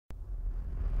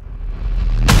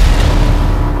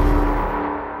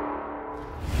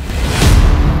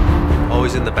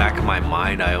in the back of my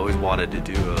mind, I always wanted to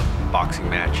do a boxing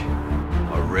match,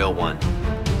 a real one.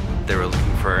 They were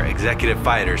looking for executive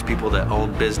fighters, people that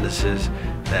own businesses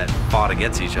that fought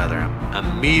against each other.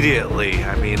 Immediately,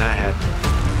 I mean,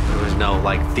 there was no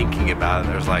like thinking about it.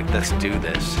 There was like, let's do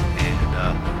this.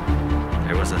 And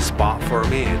there was a spot for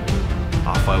me and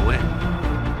off I went.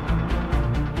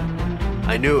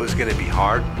 I knew it was gonna be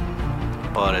hard,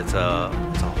 but it's a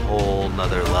whole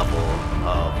nother level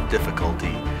of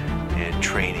difficulty and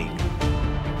training.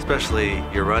 Especially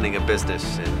you're running a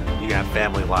business and you have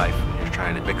family life and you're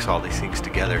trying to mix all these things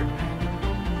together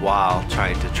while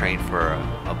trying to train for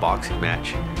a boxing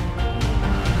match.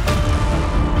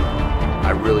 I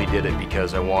really did it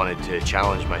because I wanted to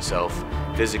challenge myself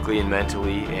physically and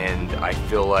mentally, and I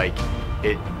feel like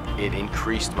it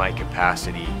increased my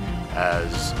capacity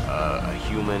as a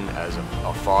human, as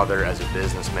a father, as a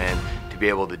businessman, to be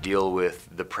able to deal with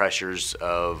the pressures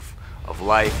of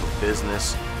life, of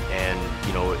business, and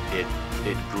you know,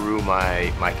 it grew my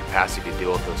capacity to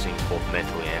deal with those things both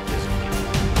mentally and physically.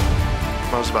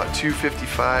 I was about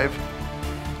 255,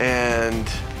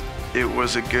 and it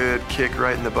was a good kick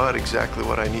right in the butt, exactly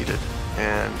what I needed.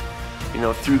 And you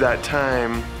know, through that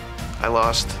time, I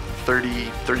lost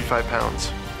 35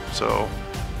 pounds. So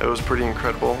it was pretty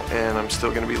incredible, and I'm still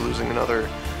going to be losing another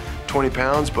 20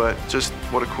 pounds, but just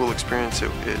what a cool experience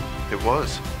it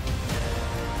was.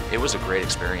 It was a great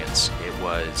experience.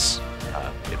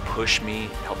 It pushed me,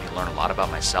 helped me learn a lot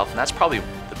about myself, and that's probably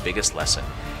the biggest lesson,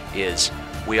 is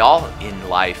we all in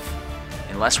life,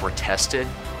 unless we're tested,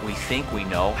 we think we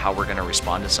know how we're going to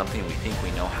respond to something, we think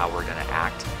we know how we're going to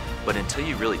act, but until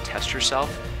you really test yourself,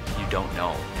 you don't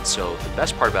know. And so the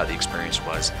best part about the experience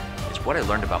is what I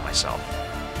learned about myself.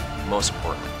 Most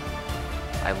importantly,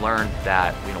 I learned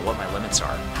that, you know, what my limits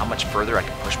are, how much further I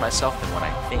can push myself than what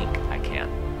I think I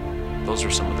can. Those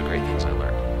are some of the great things I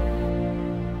learned.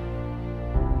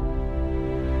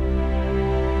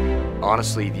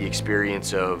 Honestly, the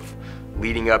experience of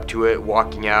leading up to it,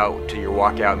 walking out to your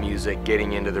walkout music,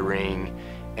 getting into the ring,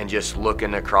 and just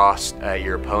looking across at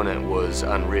your opponent was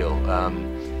unreal.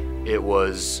 It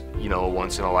was, you know, a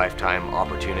once-in-a-lifetime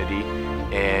opportunity,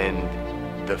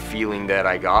 and the feeling that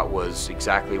I got was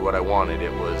exactly what I wanted.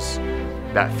 It was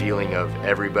that feeling of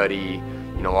everybody,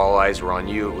 you know, all eyes were on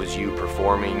you. It was you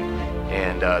performing,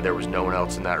 and there was no one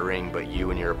else in that ring but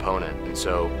you and your opponent. And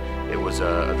so it was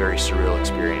a very surreal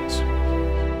experience.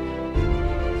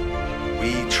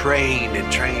 We trained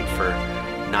and trained for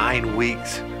 9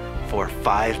 weeks for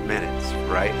 5 minutes,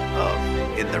 right,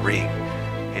 in the ring.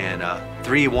 And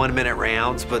 3 one-minute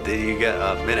rounds, but then you get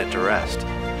a minute to rest.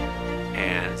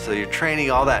 And so you're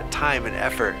training all that time and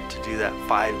effort to do that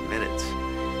 5 minutes.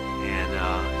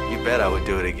 And you bet I would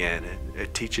do it again.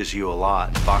 It teaches you a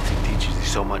lot. Boxing teaches you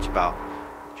so much about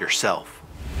yourself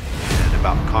and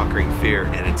about conquering fear,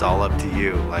 and it's all up to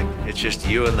you. Like, it's just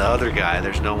you and the other guy.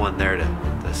 There's no one there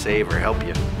to save or help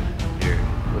you.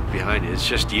 Look behind you, it's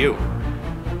just you.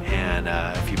 And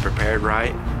if you prepared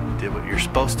right, did what you're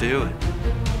supposed to, and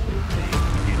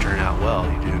you turn out well,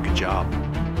 you do a good job.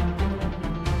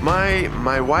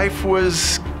 My wife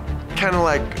was kind of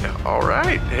like, all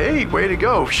right, hey, way to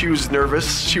go. She was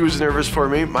nervous. She was nervous for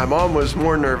me. My mom was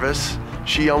more nervous.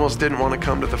 She almost didn't want to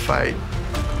come to the fight.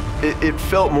 It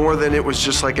felt more than it was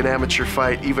just like an amateur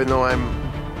fight, even though I'm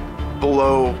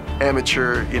below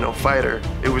amateur, you know, fighter.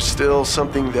 It was still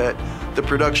something that the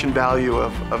production value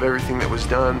of everything that was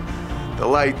done, the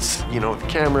lights, you know, the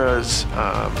cameras,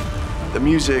 the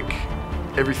music,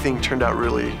 everything turned out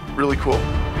really, really cool.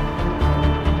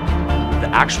 The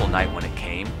actual night when it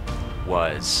came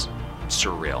was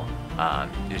surreal.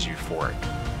 It was euphoric.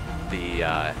 The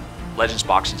Legends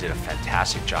Boxing did a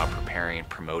fantastic job preparing,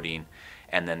 promoting,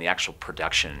 and then the actual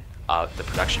production, the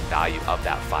production value of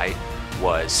that fight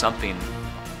was something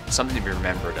to be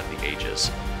remembered of the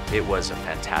ages. It was a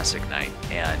fantastic night,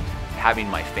 and having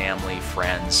my family,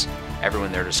 friends,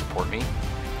 everyone there to support me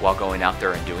while going out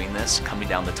there and doing this, coming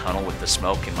down the tunnel with the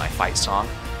smoke in my fight song,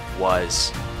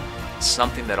 was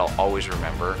something that I'll always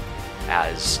remember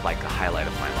as like a highlight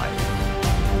of my life.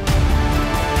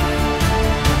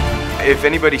 If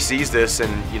anybody sees this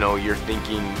and, you know, you're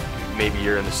thinking maybe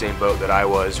you're in the same boat that I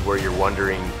was, where you're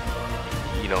wondering,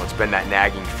 you know, it's been that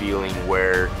nagging feeling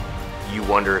where you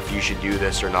wonder if you should do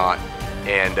this or not.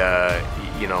 And,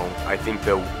 you know, I think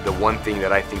the one thing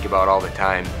that I think about all the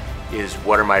time is,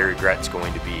 what are my regrets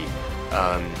going to be?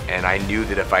 And I knew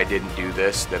that if I didn't do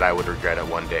this, that I would regret it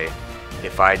one day.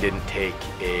 If I didn't take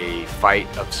a fight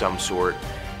of some sort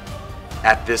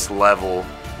at this level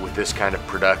with this kind of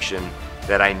production,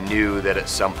 that I knew that at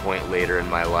some point later in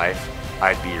my life,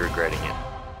 I'd be regretting it.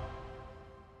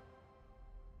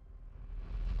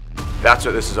 That's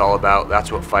what this is all about.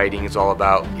 That's what fighting is all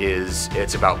about.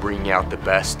 It's about bringing out the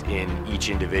best in each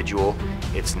individual.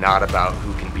 It's not about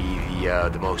who can be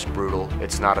the most brutal.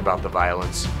 It's not about the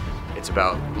violence. It's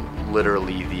about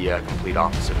literally the complete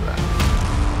opposite of that.